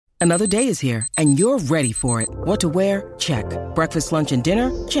Another day is here, and you're ready for it. What to wear? Check. Breakfast, lunch, and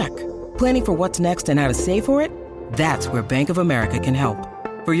dinner? Check. Planning for what's next and how to save for it? That's where Bank of America can help.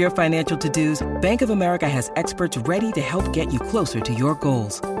 For your financial to-dos, Bank of America has experts ready to help get you closer to your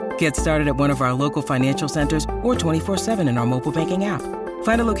goals. Get started at one of our local financial centers or 24/7 in our mobile banking app.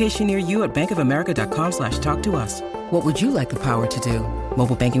 Find a location near you at bankofamerica.com/talktous. What would you like the power to do?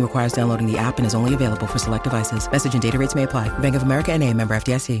 Mobile banking requires downloading the app and is only available for select devices. Message and data rates may apply. Bank of America N.A., member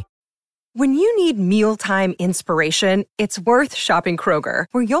FDIC. When you need mealtime inspiration, it's worth shopping Kroger,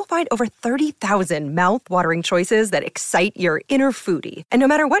 where you'll find over 30,000 mouth-watering choices that excite your inner foodie. And no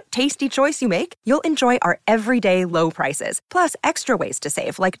matter what tasty choice you make, you'll enjoy our everyday low prices, plus extra ways to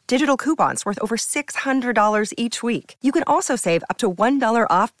save, like digital coupons worth over $600 each week. You can also save up to $1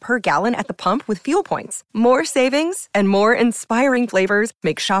 off per gallon at the pump with fuel points. More savings and more inspiring flavors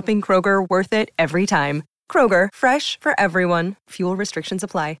make shopping Kroger worth it every time. Kroger, fresh for everyone. Fuel restrictions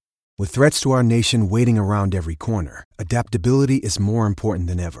apply. With threats to our nation waiting around every corner, adaptability is more important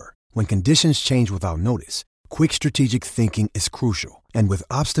than ever. When conditions change without notice, quick strategic thinking is crucial. And with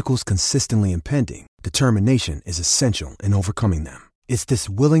obstacles consistently impending, determination is essential in overcoming them. It's this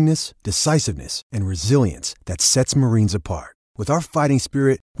willingness, decisiveness, and resilience that sets Marines apart. With our fighting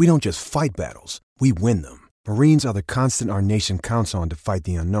spirit, we don't just fight battles, we win them. Marines are the constant our nation counts on to fight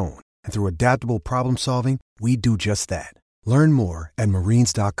the unknown. And through adaptable problem solving, we do just that. Learn more at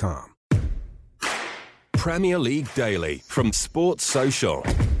marines.com. Premier League Daily from Sports Social.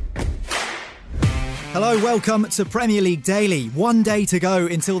 Hello, welcome to Premier League Daily. One day to go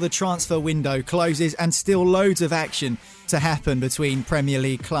until the transfer window closes and still loads of action to happen between Premier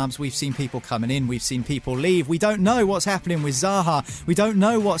League clubs. We've seen people coming in, we've seen people leave. We don't know what's happening with Zaha. We don't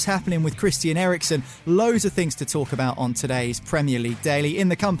know what's happening with Christian Eriksen. Loads of things to talk about on today's Premier League Daily in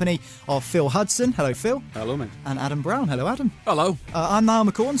the company of Phil Hudson. Hello, Phil. Hello, mate. And Adam Brown. Hello, Adam. Hello. I'm Niall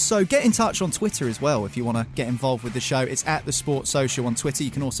McCorn, so get in touch on Twitter as well if you want to get involved with the show. It's at The Sports Social on Twitter.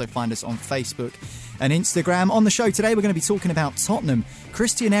 You can also find us on Facebook and Instagram. On the show today, we're going to be talking about Tottenham.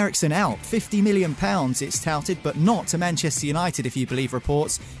 Christian Eriksen out, £50 million it's touted, but not to Manchester United if you believe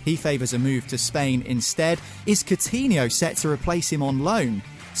reports. He favours a move to Spain instead. Is Coutinho set to replace him on loan?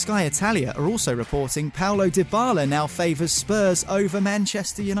 Sky Italia are also reporting Paulo Dybala now favours Spurs over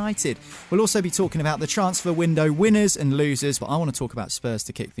Manchester United. We'll also be talking about the transfer window winners and losers, but I want to talk about Spurs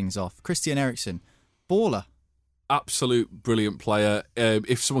to kick things off. Christian Eriksen, baller. Absolute brilliant player.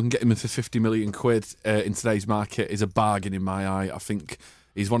 If someone can get him for 50 million quid in today's market, is a bargain in my eye. I think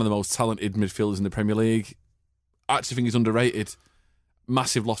he's one of the most talented midfielders in the Premier League. I actually think he's underrated.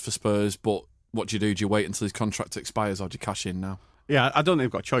 Massive loss for Spurs, but what do you do? Do you wait until his contract expires or do you cash in now? Yeah, I don't think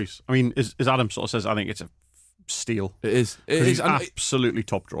they've got a choice. I mean, as Adam sort of says, I think it's a steal. It is. He's absolutely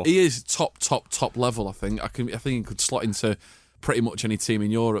top draw. He is top level, I think. I think he could slot into pretty much any team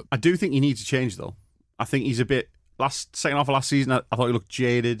in Europe. I do think he needs a change, though. I think he's a bit... Second half of last season, I thought he looked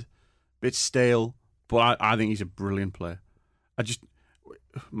jaded, a bit stale, but I think he's a brilliant player. If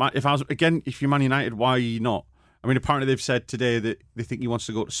you're Man United, why are you not? I mean, apparently they've said today that they think he wants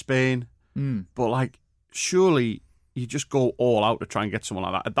to go to Spain, but surely you just go all out to try and get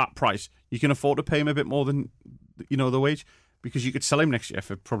someone like that at that price. You can afford to pay him a bit more than the wage, because you could sell him next year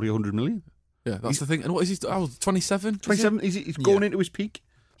for probably 100 million. Yeah, that's the thing. And what is he? 27? 27. He's going into his peak.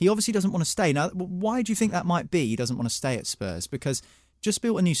 He obviously doesn't want to stay. Now, why do you think that might be? He doesn't want to stay at Spurs because just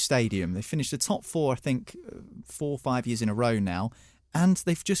built a new stadium. They finished the top four, I think, 4 or 5 years in a row now. And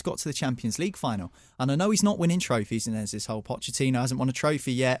they've just got to the Champions League final. And I know he's not winning trophies, and there's this whole Pochettino hasn't won a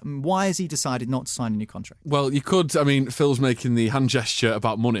trophy yet. Why has he decided not to sign a new contract? Well, you could. I mean, Phil's making the hand gesture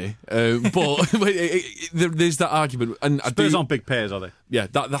about money, but there's that argument. And Spurs aren't big payers, are they? Yeah,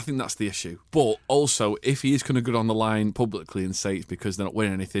 I think that's the issue. But also, if he is going to go on the line publicly and say it's because they're not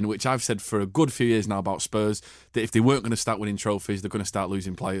winning anything, which I've said for a good few years now about Spurs, that if they weren't going to start winning trophies, they're going to start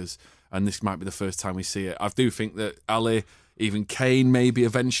losing players. And this might be the first time we see it. I do think that Ali, even Kane, maybe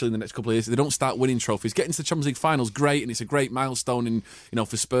eventually in the next couple of years, they don't start winning trophies. Getting to the Champions League finals, great, and it's a great milestone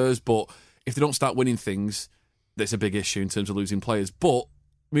for Spurs. But if they don't start winning things, that's a big issue in terms of losing players. But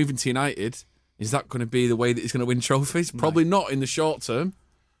moving to United, is that going to be the way that he's going to win trophies? Probably not in the short term.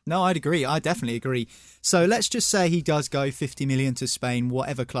 No, I'd agree. I definitely agree. So let's just say he does go 50 million to Spain,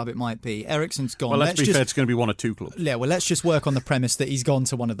 whatever club it might be. Eriksen's gone. Well, let's be fair, it's going to be one or two clubs. Yeah, well, let's just work on the premise that he's gone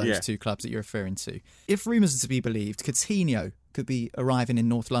to one of those two clubs that you're referring to. If rumours are to be believed, Coutinho could be arriving in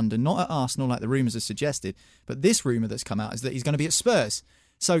North London, not at Arsenal like the rumours have suggested, but this rumour that's come out is that he's going to be at Spurs.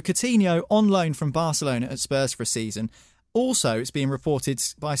 So Coutinho on loan from Barcelona at Spurs for a season. Also, it's being reported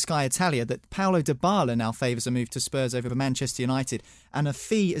by Sky Italia that Paulo Dybala now favours a move to Spurs over Manchester United, and a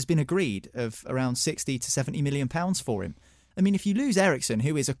fee has been agreed of around 60 to 70 million pounds for him. I mean, if you lose Eriksen,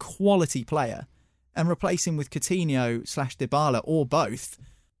 who is a quality player, and replace him with Coutinho/Dybala or both,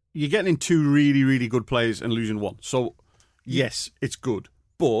 you're getting 2 really, really good players and losing one. So, yes, it's good,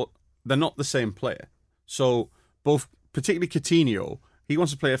 but they're not the same player. So, both, particularly Coutinho, he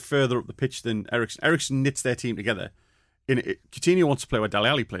wants to play further up the pitch than Eriksen. Eriksen knits their team together. Coutinho wants to play where Dele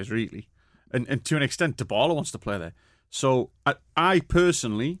Alli plays, really. And to an extent, Dybala wants to play there. So, I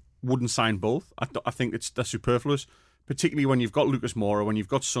personally wouldn't sign both. I think they're superfluous, particularly when you've got Lucas Moura, when you've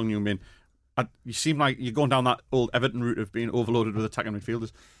got Son Heung-min. You seem like you're going down that old Everton route of being overloaded with attacking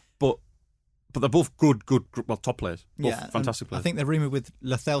midfielders. But they're both good, top players. Both fantastic players. I think they're rumoured with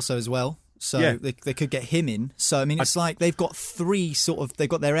Lo Celso as well. So they could get him in. So, I mean, it's like they've got they've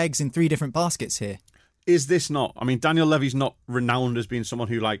got their eggs in 3 different baskets here. Is this not? I mean, Daniel Levy's not renowned as being someone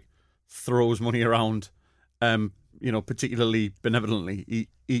who, like, throws money around, particularly benevolently.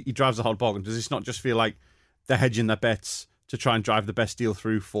 He drives a hard bargain. Does this not just feel like they're hedging their bets to try and drive the best deal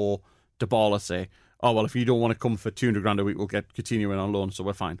through for Dybala, say, oh, well, if you don't want to come for 200 grand a week, we'll get Coutinho in on loan, so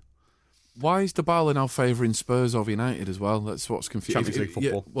we're fine. Why is Dybala now favouring Spurs over United as well? That's what's confusing. Champions League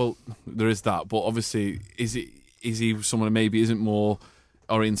football. Yeah, well, there is that, but obviously, is he someone who maybe isn't more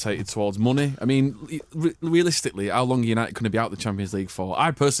orientated towards money? I mean, realistically, how long are United going to be out the Champions League for?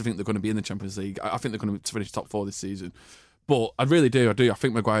 I personally think they're going to be in the Champions League. I think they're going to finish top 4 this season. But I really do. I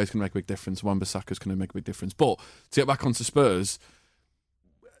think Maguire's going to make a big difference. Wan-Bissaka's going to make a big difference. But to get back onto Spurs,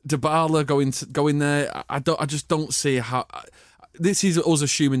 Dybala going there, I just don't see how. This is us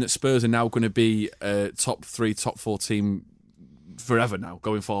assuming that Spurs are now going to be a top 3, top 4 team forever now,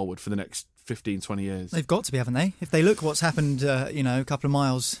 going forward for the next 15, 20 years. They've got to be, haven't they? If they look what's happened, a couple of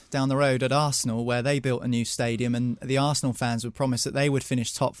miles down the road at Arsenal, where they built a new stadium, and the Arsenal fans would promise that they would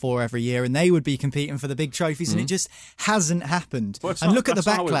finish top 4 every year and they would be competing for the big trophies, and it just hasn't happened. Well, and look at the that's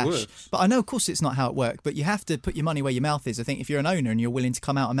not how it backlash. works. But I know, of course, it's not how it worked, but you have to put your money where your mouth is. I think if you're an owner and you're willing to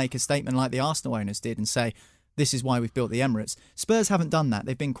come out and make a statement like the Arsenal owners did and say, this is why we've built the Emirates. Spurs haven't done that.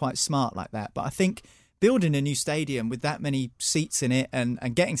 They've been quite smart like that. But I think building a new stadium with that many seats in it and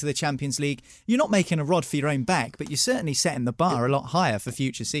getting to the Champions League, you're not making a rod for your own back, but you're certainly setting the bar a lot higher for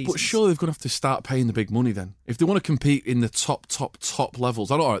future seasons. But surely they're going to have to start paying the big money then. If they want to compete in the top levels.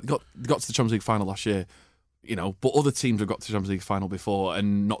 I don't know, they got to the Champions League final last year, but other teams have got to the Champions League final before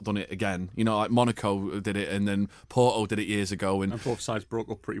and not done it again. Like Monaco did it, and then Porto did it years ago. And both sides broke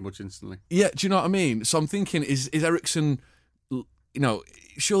up pretty much instantly. Yeah, do you know what I mean? So I'm thinking, is Eriksen,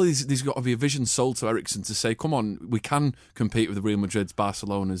 surely there's got to be a vision sold to Eriksen to say, come on, we can compete with the Real Madrids,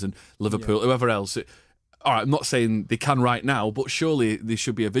 Barcelonas and Liverpool, whoever else. All right, I'm not saying they can right now, but surely there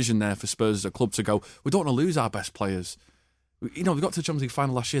should be a vision there for Spurs as a club to go, we don't want to lose our best players. We got to the Champions League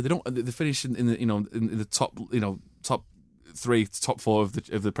final last year. They finished in the top, top 3, top 4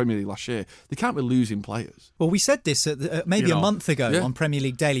 of the Premier League last year. They can't be losing players. Well, we said this maybe a month ago on Premier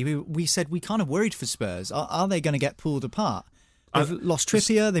League Daily. We said we kind of worried for Spurs. Are they going to get pulled apart? They've lost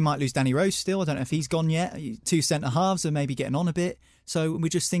Trippier. They might lose Danny Rose still. I don't know if he's gone yet. 2 centre-halves are maybe getting on a bit. So we're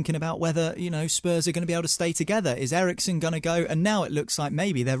just thinking about whether, Spurs are going to be able to stay together. Is Eriksen going to go? And now it looks like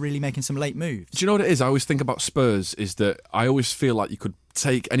maybe they're really making some late moves. Do you know what it is? I always think about Spurs is that I always feel like you could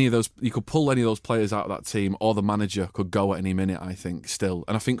pull any of those players out of that team, or the manager could go at any minute, I think, still.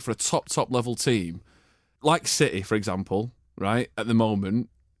 And I think for a top level team, like City, for example, right, at the moment,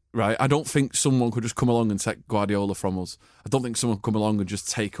 right, I don't think someone could just come along and take Guardiola from us. I don't think someone could come along and just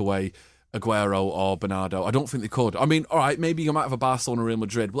take away Aguero or Bernardo. I don't think they could. I mean, all right, maybe you might have a Barcelona or Real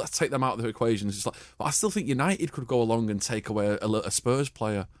Madrid, but let's take them out of the equation. It's just but I still think United could go along and take away a Spurs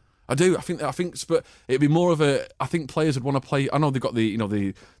player. I do. I think Spurs, it'd be more of a. I think players would want to play. I know they've got the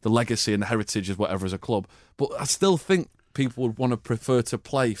the legacy and the heritage of whatever as a club, but I still think people would want to prefer to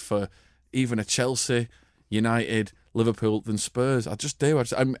play for even a Chelsea, United, Liverpool than Spurs. I just do.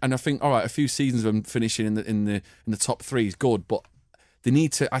 And I think, all right, a few seasons of them finishing in the top 3 is good, but they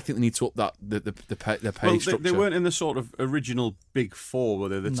need to. I think they need to up that the pay structure. They weren't in the sort of original big 4, were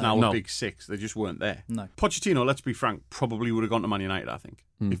they? That's now a big 6. They just weren't there. No. Pochettino, let's be frank, probably would have gone to Man United. I think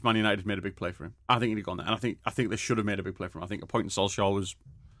if Man United had made a big play for him, I think he'd have gone there. And I think they should have made a big play for him. I think appointing Solskjaer was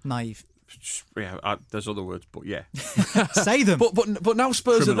naive. Yeah, there's other words, but yeah, say them. But now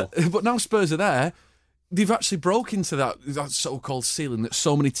Spurs Criminal. are there. They've actually broke into that so-called ceiling that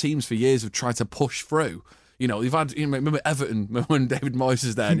so many teams for years have tried to push through. You've had, remember Everton when David Moyes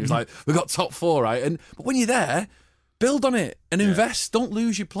was there and he was like, we've got top 4, right? But when you're there, build on it and invest. Don't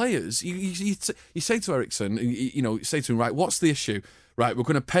lose your players. You say to Eriksen, you say to him, right, what's the issue? right, we're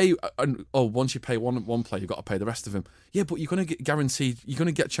going to pay, once you pay one player, you've got to pay the rest of them. Yeah, but you're going to get guaranteed, you're going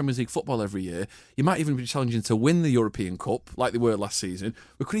to get Champions League football every year. You might even be challenging to win the European Cup, like they were last season.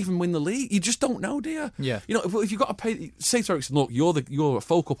 We could even win the league. You just don't know, do you? Yeah. You know, if you've got to pay, say to Eriksen, look, you're a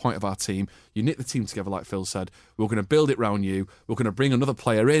focal point of our team. You knit the team together, like Phil said. We're going to build it around you. We're going to bring another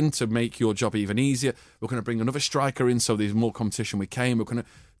player in to make your job even easier. We're going to bring another striker in so there's more competition with Kane. We're going to...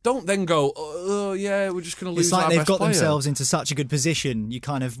 Don't then go, oh, yeah, we're just going to lose It's like our they've best got player. themselves into such a good position, you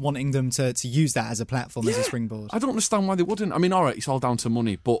kind of wanting them to use that as a platform, as a springboard. I don't understand why they wouldn't. I mean, all right, it's all down to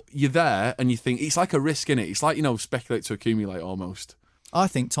money, but you're there and you think, it's like a risk, innit? It's like, speculate to accumulate almost. I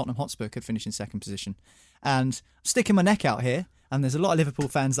think Tottenham Hotspur could finish in second position. And I'm sticking my neck out here, and there's a lot of Liverpool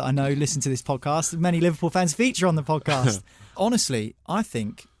fans that I know listen to this podcast. Many Liverpool fans feature on the podcast. Honestly, I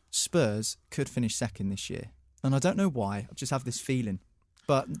think Spurs could finish second this year. And I don't know why, I just have this feeling.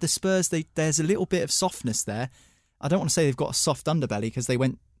 But the Spurs, there's a little bit of softness there. I don't want to say they've got a soft underbelly because they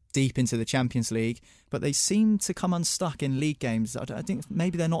went deep into the Champions League, but they seem to come unstuck in league games. I think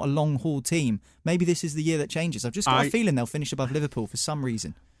maybe they're not a long-haul team. Maybe this is the year that changes. I've just got a feeling they'll finish above Liverpool for some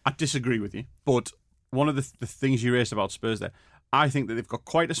reason. I disagree with you, but one of the things you raised about Spurs there, I think that they've got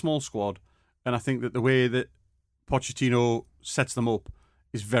quite a small squad, and I think that the way that Pochettino sets them up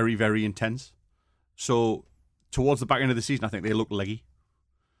is very, very intense. So towards the back end of the season, I think they look leggy.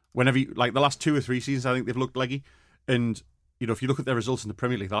 Whenever the last 2 or 3 seasons, I think they've looked leggy. And, if you look at their results in the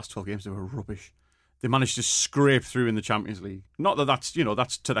Premier League, the last 12 games, they were rubbish. They managed to scrape through in the Champions League. Not that that's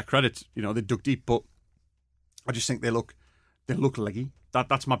to their credit, they dug deep, but I just think they look leggy.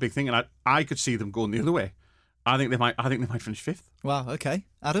 That's my big thing. And I could see them going the other way. I think they might finish 5th. Wow, okay.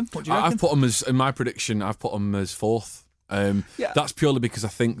 Adam, what do you reckon? I've put them in my prediction, I've put them as 4th. That's purely because I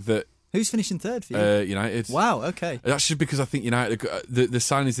think that Who's finishing third for you? United. Wow, okay. That's just because I think United, the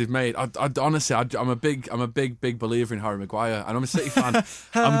signings they've made. Honestly, I'm a big believer in Harry Maguire, and I'm a City fan.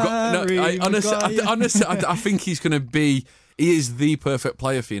 I think he's going to be. He is the perfect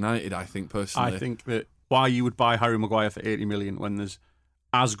player for United. I think personally. I think that why you would buy Harry Maguire for 80 million when there's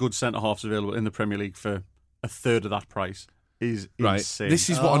as good centre halves available in the Premier League for a third of that price is insane. This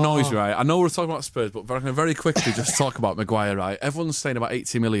is what annoys me, right? I know we're talking about Spurs, but I'm going to very quickly just talk about Maguire, right? Everyone's saying about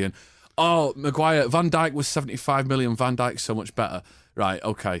 80 million. Oh, Maguire, Van Dijk was 75 million. Van Dijk's so much better. Right,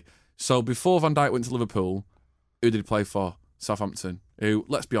 okay. So before Van Dijk went to Liverpool, who did he play for? Southampton. Who,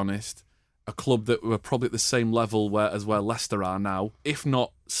 let's be honest, a club that were probably at the same level as where Leicester are now, if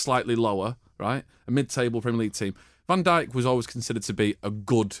not slightly lower, right? A mid-table Premier League team. Van Dijk was always considered to be a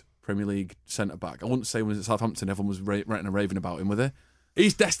good Premier League centre-back. I wouldn't say when he was at Southampton, everyone was ranting and raving about him, were they?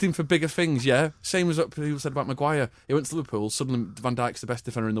 He's destined for bigger things, yeah? Same as what people said about Maguire. He went to Liverpool, suddenly Van Dijk's the best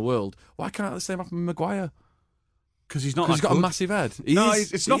defender in the world. Why can't the same happen with Maguire? Because he's not that He's got good. A massive head.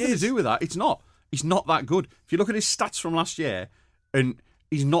 It's nothing to do with that. It's not. He's not that good. If you look at his stats from last year, and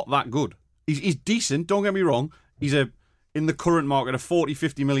he's not that good. He's decent, don't get me wrong. He's in the current market, a 40,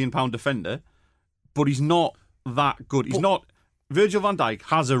 50 million pound defender, but he's not that good. Virgil van Dijk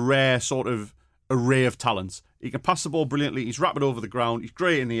has a rare sort of array of talents. He can pass the ball brilliantly. He's rapid over the ground. He's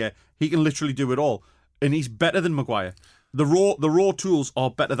great in the air. He can literally do it all. And he's better than Maguire. The raw tools are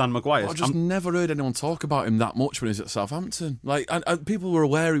better than Maguire's. I just never heard anyone talk about him that much when he was at Southampton. And people were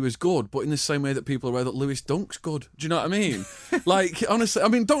aware he was good, but in the same way that people are aware that Lewis Dunk's good. Do you know what I mean? Honestly,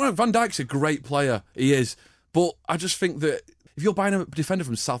 Van Dijk's a great player. He is. But I just think that if you're buying a defender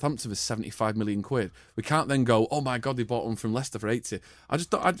from Southampton for 75 million quid, we can't then go, oh my God, they bought one from Leicester for 80. I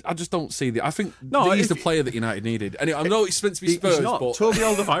just don't see that. I think he's the player that United needed. Anyway, I know it's meant to be Spurs, but Toby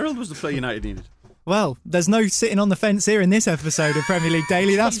Alderweireld was the player United needed. Well, there's no sitting on the fence here in this episode of Premier League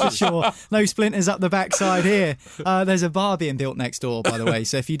Daily, that's for sure. No splinters up the backside here. There's a bar being built next door, by the way,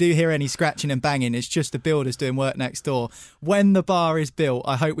 so if you do hear any scratching and banging, it's just the builders doing work next door. When the bar is built,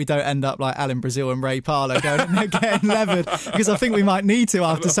 I hope we don't end up like Alan Brazil and Ray Parlour getting levered, because I think we might need to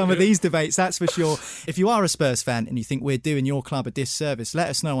after some of these debates, that's for sure. If you are a Spurs fan and you think we're doing your club a disservice, let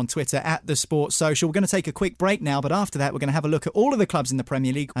us know on Twitter at The Sports Social. We're going to take a quick break now, but after that, we're going to have a look at all of the clubs in the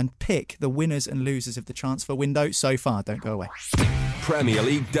Premier League and pick the winners and losers of the transfer window so far. Don't go away. Premier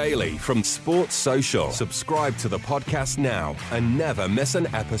League Daily from Sports Social. Subscribe to the podcast now and never miss an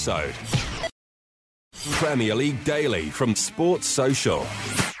episode. Premier League Daily from Sports Social.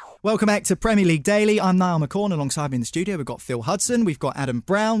 Welcome back to Premier League Daily. I'm Niall McCorn. Alongside me in the studio, we've got Phil Hudson. We've got Adam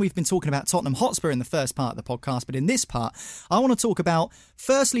Brown. We've been talking about Tottenham Hotspur in the first part of the podcast, but in this part, I want to talk about,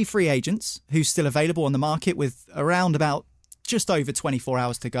 firstly, free agents who's still available on the market with around about just over 24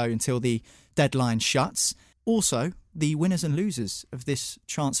 hours to go until the deadline shuts. Also, the winners and losers of this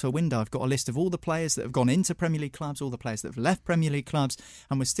transfer window. I've got a list of all the players that have gone into Premier League clubs, all the players that have left Premier League clubs,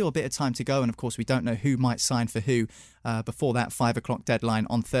 and we're still a bit of time to go. And of course, we don't know who might sign for who before that 5 o'clock deadline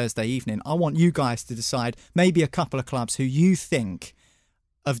on Thursday evening. I want you guys to decide maybe a couple of clubs who you think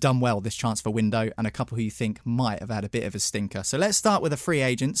have done well this transfer window and a couple who you think might have had a bit of a stinker. So let's start with the free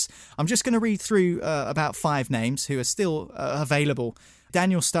agents. I'm just going to read through about 5 names who are still available.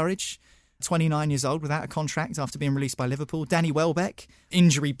 Daniel Sturridge, 29 years old, without a contract after being released by Liverpool. Danny Welbeck,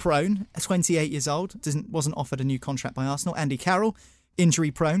 injury prone, 28 years old, wasn't offered a new contract by Arsenal. Andy Carroll,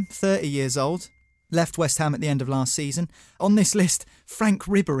 injury prone, 30 years old, left West Ham at the end of last season. On this list, Frank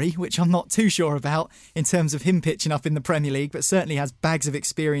Ribery, which I'm not too sure about in terms of him pitching up in the Premier League, but certainly has bags of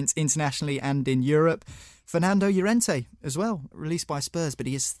experience internationally and in Europe. Fernando Llorente as well, released by Spurs, but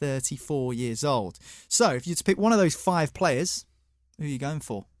he is 34 years old. So if you had to pick one of those 5 players, who are you going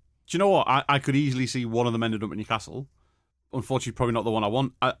for? Do you know what? I could easily see one of them ended up at Newcastle. Unfortunately, probably not the one I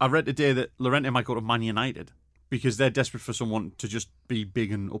want. I read today that Llorente might go to Man United because they're desperate for someone to just be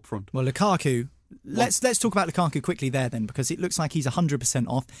big and upfront. Well, Lukaku, let's talk about Lukaku quickly there then, because it looks like he's 100%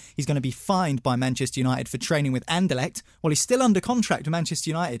 off. He's going to be fined by Manchester United for training with Anderlecht. Well, he's still under contract with Manchester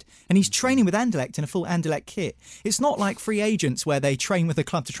United, and he's training with Anderlecht in a full Anderlecht kit. It's not like free agents where they train with a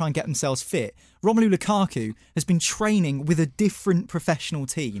club to try and get themselves fit. Romelu Lukaku has been training with a different professional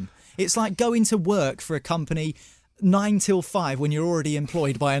team. It's like going to work for a company 9 till 5 when you're already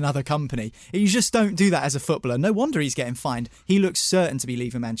employed by another company. You just don't do that as a footballer. No wonder he's getting fined. He looks certain to be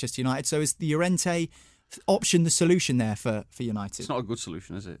leaving Manchester United. So is the Llorente option the solution there for United? It's not a good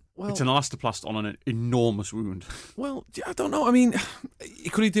solution, is it? Well, it's an elastoplast on an enormous wound. Well, I don't know. I mean,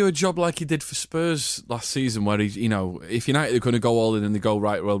 could he do a job like he did for Spurs last season, where he's, if United are going to go all in and they go,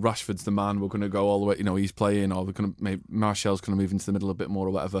 right, well, Rashford's the man, we're going to go all the way, he's playing, or we're going to maybe Martial's going to move into the middle a bit more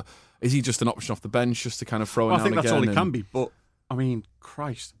or whatever. Is he just an option off the bench just to kind of throw in? I think that's all he can be. But I mean,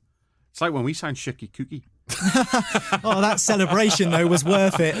 Christ, it's like when we signed Sheki Kuki. Oh, that celebration though was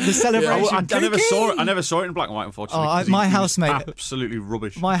worth it. The celebration. I never saw it in black and white, unfortunately. My housemate, absolutely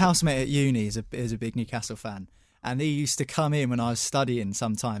rubbish. My housemate at uni is a big Newcastle fan, and he used to come in when I was studying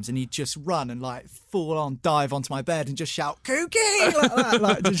sometimes, and he'd just run and like full on dive onto my bed and just shout "Kuki" like that,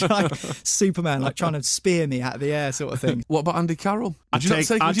 like just like Superman, like trying to spear me out of the air, sort of thing. What about Andy Carroll? I'd take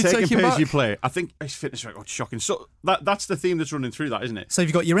him as you play. I think his fitness record is shocking. So that's the theme that's running through that, isn't it? So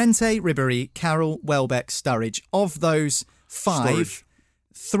you've got Llorente, Ribery, Carroll, Welbeck, Sturridge. Of those 5,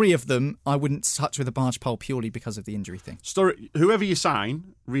 3 of them I wouldn't touch with a barge pole purely because of the injury thing. Whoever you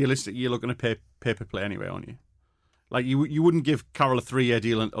sign, realistically, you're looking to pay per play anyway, aren't you? Like you wouldn't give Carroll a 3-year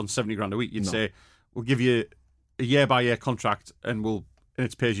deal on 70 grand a week. You'd say we'll give you a year-by-year contract, and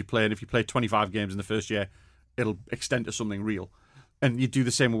it's pay as you play. And if you play 25 games in the first year, it'll extend to something real. And you do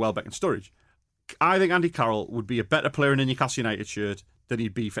the same with Welbeck and Sturridge. I think Andy Carroll would be a better player in a Newcastle United shirt than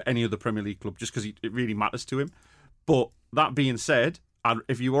he'd be for any other Premier League club, just because it really matters to him. But that being said,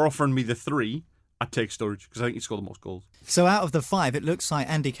 if you were offering me the 3, I'd take Sturridge because I think he'd score the most goals. So out of the 5, it looks like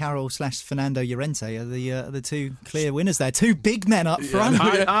Andy Carroll / Fernando Llorente are the 2 clear winners there. 2 big men up front.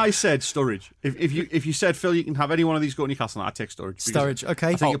 I said Sturridge. If you said, Phil, you can have any one of these go to Newcastle, I'd take Sturridge. Sturridge,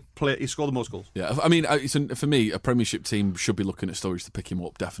 okay. I think he'll score the most goals. Yeah, I mean, for me, a Premiership team should be looking at Sturridge to pick him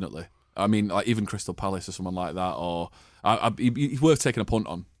up, definitely. I mean, like even Crystal Palace or someone like that, or he's worth taking a punt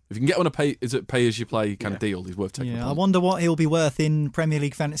on. If you can get on a pay as you play kind of deal, he's worth taking a punt. I wonder what he'll be worth in Premier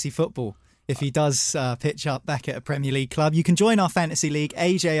League fantasy football if he does pitch up back at a Premier League club. You can join our fantasy league.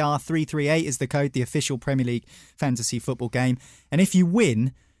 AJR338 is the code, the official Premier League fantasy football game. And if you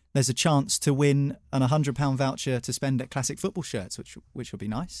win, there's a chance to win an £100 voucher to spend at Classic Football Shirts, which will be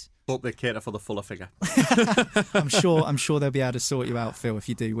nice. Hope they cater for the fuller figure. I'm sure they'll be able to sort you out, Phil, if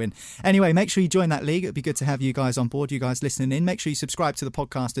you do win. Anyway, make sure you join that league. It'd be good to have you guys on board, you guys listening in. Make sure you subscribe to the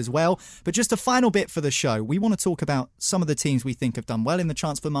podcast as well. But just a final bit for the show. We want to talk about some of the teams we think have done well in the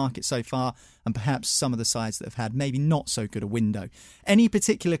transfer market so far, and perhaps some of the sides that have had maybe not so good a window. Any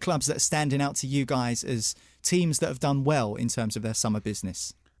particular clubs that are standing out to you guys as teams that have done well in terms of their summer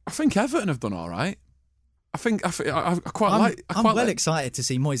business? I think Everton have done all right. I'm excited to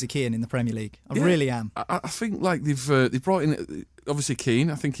see Moise Kean in the Premier League. I really am. I think like they've brought in obviously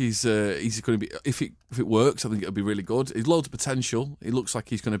Keane. I think he's going to be if it works. I think it'll be really good. He's loads of potential. He looks like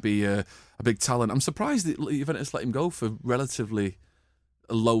he's going to be a big talent. I'm surprised that Juventus let him go for relatively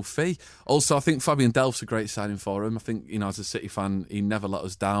a low fee. Also, I think Fabian Delph's a great signing for him. I think as a City fan, he never let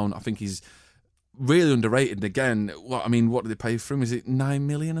us down. I think he's really underrated. And again, what did they pay for him? Is it 9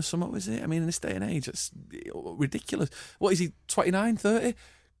 million or something? Was it? I mean, in this day and age, it's ridiculous. What is he? 29, 30?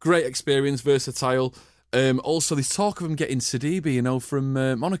 Great experience, versatile. Also, there's talk of him getting Sidibe, from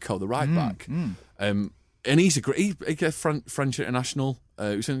Monaco, the right back. And he's a French international.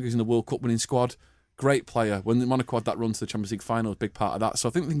 He's in the World Cup winning squad. Great player. When Monaco had that run to the Champions League final, a big part of that. So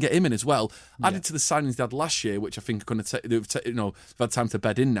I think they can get him in as well. Added to the signings they had last year, which I think are going to they've had time to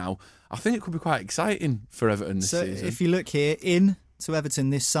bed in now. I think it could be quite exciting for Everton this season. So if you look here, in to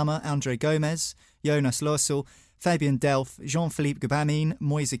Everton this summer, Andre Gomez, Jonas Lössl, Fabian Delph, Jean-Philippe Gbamin,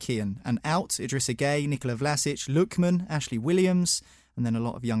 Moise Kean. And out, Idrissa Gueye, Nikola Vlasic, Lookman, Ashley Williams, and then a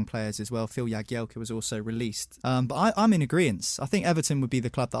lot of young players as well. Phil Jagielka was also released. But I'm in agreement. I think Everton would be the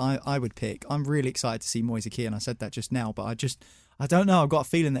club that I would pick. I'm really excited to see Moise Kean. I said that just now, but I don't know. I've got a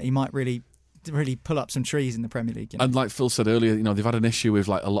feeling that he might really pull up some trees in the Premier League. And like Phil said earlier, they've had an issue with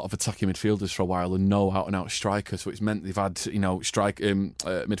like a lot of attacking midfielders for a while and no out-and-out strikers. So it's meant they've had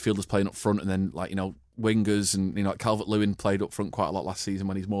midfielders playing up front and then wingers and like Calvert-Lewin played up front quite a lot last season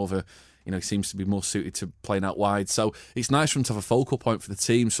when he's more of a he seems to be more suited to playing out wide. So it's nice for him to have a focal point for the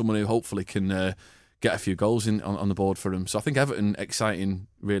team, someone who hopefully can get a few goals on the board for him. So I think Everton exciting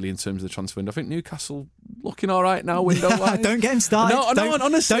really in terms of the transfer window. I think Newcastle looking all right now window-wise. Don't get him started. No,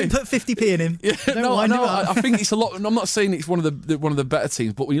 honestly, don't put 50p in him. Yeah, I think it's a lot. I'm not saying it's one of the better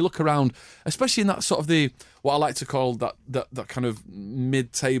teams, but when you look around, especially in that sort of what I like to call that kind of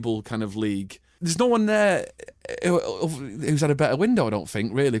mid-table kind of league, there's no one there who's had a better window, I don't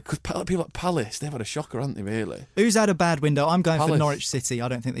think, really. Because people like Palace, they've had a shocker, haven't they, really? Who's had a bad window? I'm going Palace. for Norwich City. I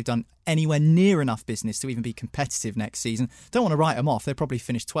don't think they've done anywhere near enough business to even be competitive next season. Don't want to write them off. They'll probably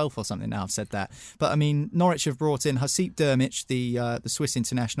finish 12th or something now, I've said that. But, I mean, Norwich have brought in Hasip Dermic, the Swiss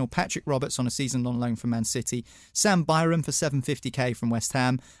international, Patrick Roberts on a season-long loan from Man City, Sam Byram for $750k from West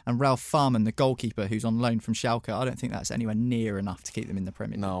Ham, and Ralph Farman, the goalkeeper, who's on loan from Schalke. I don't think that's anywhere near enough to keep them in the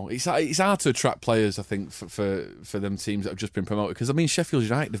Premier League. No, it's hard to attract players, I think, for them teams that have just been promoted. Because, I mean, Sheffield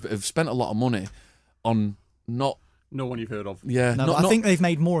United have spent a lot of money on not... No one you've heard of. Yeah, no, I think they've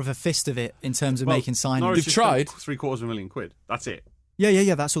made more of a fist of it in terms of making signings. Norwich They've tried. £750,000. That's it.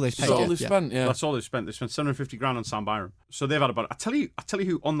 Yeah. That's all they've paid. That's all they've spent. Yeah, that's all they've spent. They spent $750,000 on Sam Byram. So they've had about. I tell you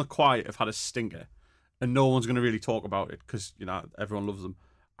who on the quiet have had a stinker, and no one's going to really talk about it because everyone loves them.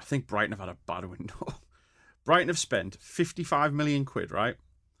 I think Brighton have had a bad window. Brighton have spent £55 million, right?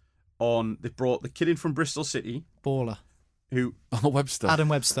 They brought the kid in from Bristol City, baller. Who? Webster. Adam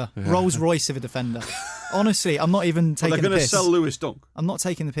Webster. Yeah. Rolls Royce of a defender. Honestly, I'm not even taking the piss. They're going to sell Lewis Dunk. I'm not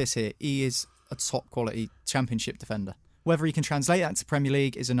taking the piss here. He is a top quality championship defender. Whether he can translate that into Premier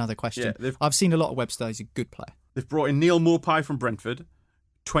League is another question. Yeah, I've seen a lot of Webster. He's a good player. They've brought in Neil Maupay from Brentford,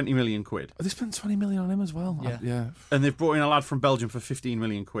 £20 million. They spent $20 million on him as well. Yeah. And they've brought in a lad from Belgium for £15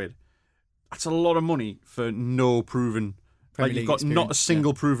 million. That's a lot of money for no proven. Premier you've got experience. Not a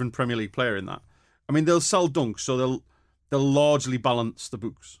single proven Premier League player in that. I mean, they'll sell Dunk, so they'll largely balance the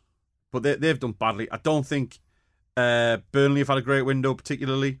books, but they've done badly. I don't think Burnley have had a great window,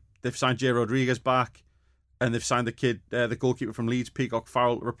 particularly. They've signed Jay Rodriguez back, and they've signed the kid, the goalkeeper from Leeds, Peacock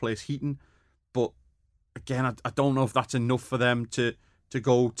Farrell, to replace Heaton. But again, I don't know if that's enough for them to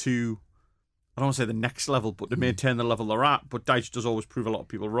go to, I don't want to say the next level, but to maintain the level they're at. But Dyche does always prove a lot of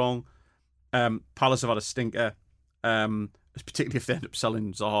people wrong. Palace have had a stinker, particularly if they end up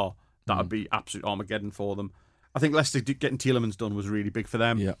selling Zaha. That would be absolute Armageddon for them. I think Leicester getting Tielemans done was really big for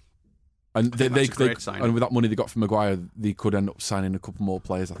them. Yeah. And they and with that money they got from Maguire, they could end up signing a couple more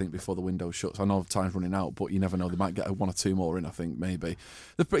players, I think, before the window shuts. I know time's running out, but you never know. They might get one or two more in, I think, maybe.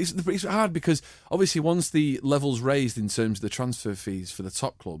 It's hard because, obviously, once the level's raised in terms of the transfer fees for the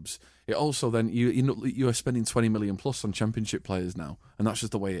top clubs, it also then, you are spending 20 million plus on championship players now, and that's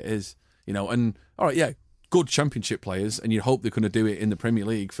just the way it is. And, all right, yeah, good championship players, and you hope they're going to do it in the Premier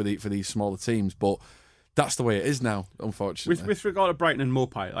League for these smaller teams, but that's the way it is now, unfortunately. With regard to Brighton and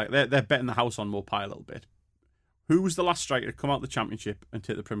Maupay, like they're betting the house on Maupay a little bit. Who was the last striker to come out of the Championship and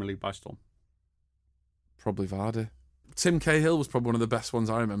take the Premier League by storm? Probably Vardy. Tim Cahill was probably one of the best ones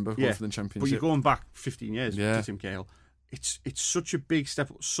I remember from the Championship. But you're going back 15 years to Tim Cahill. It's such a big step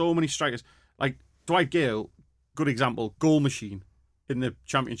up. So many strikers. Like Dwight Gale, good example, goal machine in the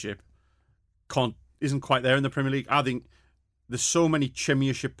Championship, isn't quite there in the Premier League. I think there's so many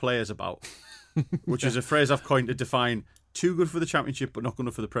Premiership players about. Which is a phrase I've coined to define too good for the Championship but not good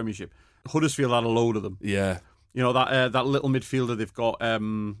enough for the Premiership. Huddersfield had a load of them. Yeah. That little midfielder they've got,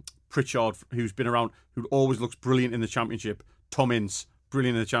 Pritchard, who's been around, who always looks brilliant in the Championship. Tom Ince,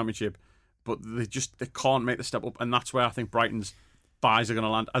 brilliant in the Championship. But they can't make the step up, and that's where I think Brighton's buys are going to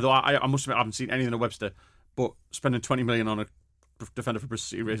land. Although I must admit I haven't seen anything at Webster, but spending 20 million on a defender for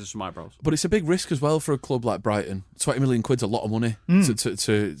Bristol City raises some eyebrows. But it's a big risk as well for a club like Brighton. 20 million quid's a lot of money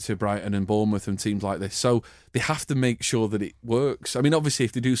to Brighton and Bournemouth and teams like this. So they have to make sure that it works. I mean, obviously,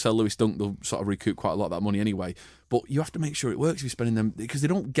 if they do sell Lewis Dunk, they'll sort of recoup quite a lot of that money anyway. But you have to make sure it works if you're spending them, because they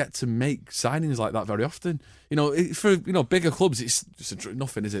don't get to make signings like that very often. For bigger clubs, it's just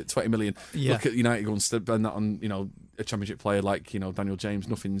nothing, is it? 20 million. Yeah. Look at United going to spend that on a Championship player like Daniel James.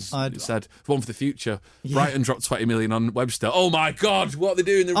 Nothing's said. One for the future. Yeah. Brighton dropped 20 million on Webster. Oh my God, what are they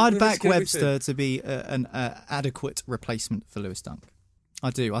doing? I'd back Webster to be an adequate replacement for Lewis Dunk. I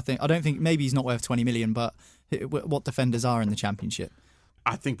do. I don't think maybe he's not worth 20 million, but what defenders are in the Championship?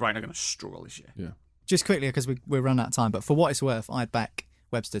 I think Brighton are going to struggle this year. Yeah. Just quickly, because we're running out of time, but for what it's worth, I'd back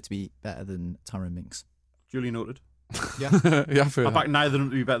Webster to be better than Tyrone Mings. Duly noted. Yeah. I back neither of them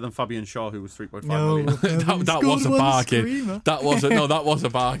to be better than Fabian Shaw, who was 3.5 million. that was a bargain. That was a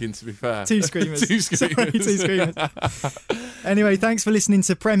bargain, to be fair. Two screamers. Sorry, two screamers. Anyway, thanks for listening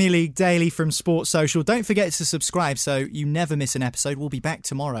to Premier League Daily from Sports Social. Don't forget to subscribe so you never miss an episode. We'll be back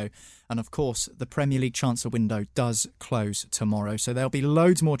tomorrow. And of course, the Premier League transfer window does close tomorrow. So there'll be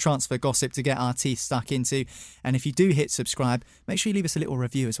loads more transfer gossip to get our teeth stuck into. And if you do hit subscribe, make sure you leave us a little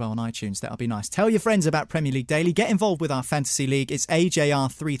review as well on iTunes. That'll be nice. Tell your friends about Premier League Daily. Get involved with our Fantasy League. It's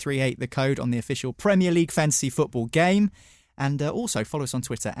AJR338, the code on the official Premier League Fantasy Football game. And also follow us on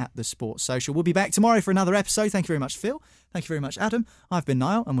Twitter at The Sports Social. We'll be back tomorrow for another episode. Thank you very much, Phil. Thank you very much, Adam. I've been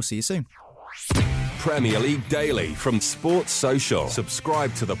Niall, and we'll see you soon. Premier League Daily from Sports Social.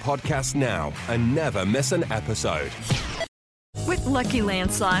 Subscribe to the podcast now and never miss an episode. With Lucky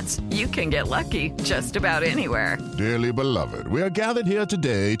Land Slots, you can get lucky just about anywhere. Dearly beloved, we are gathered here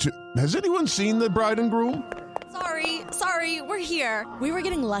today to... Has anyone seen the bride and groom? Sorry, we're here. We were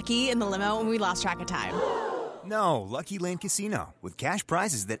getting lucky in the limo and we lost track of time. No, Lucky Land Casino, with cash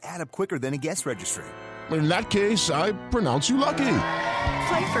prizes that add up quicker than a guest registry. In that case, I pronounce you lucky.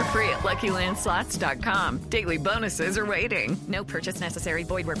 Play for free at LuckyLandSlots.com. Daily bonuses are waiting. No purchase necessary.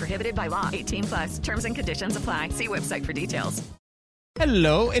 Void where prohibited by law. 18+. Terms and conditions apply. See website for details.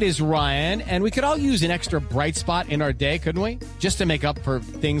 Hello, it is Ryan, and we could all use an extra bright spot in our day, couldn't we? Just to make up for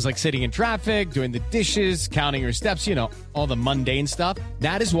things like sitting in traffic, doing the dishes, counting your steps, all the mundane stuff.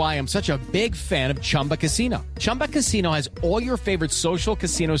 That is why I'm such a big fan of Chumba Casino. Chumba Casino has all your favorite social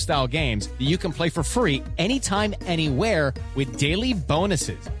casino-style games that you can play for free anytime, anywhere with daily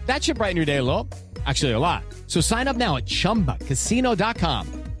bonuses. That should brighten your day a little. Actually, a lot. So sign up now at ChumbaCasino.com.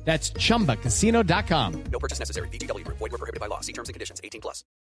 That's ChumbaCasino.com. No purchase necessary. VGW Group. Void where prohibited by law. See terms and conditions. 18+.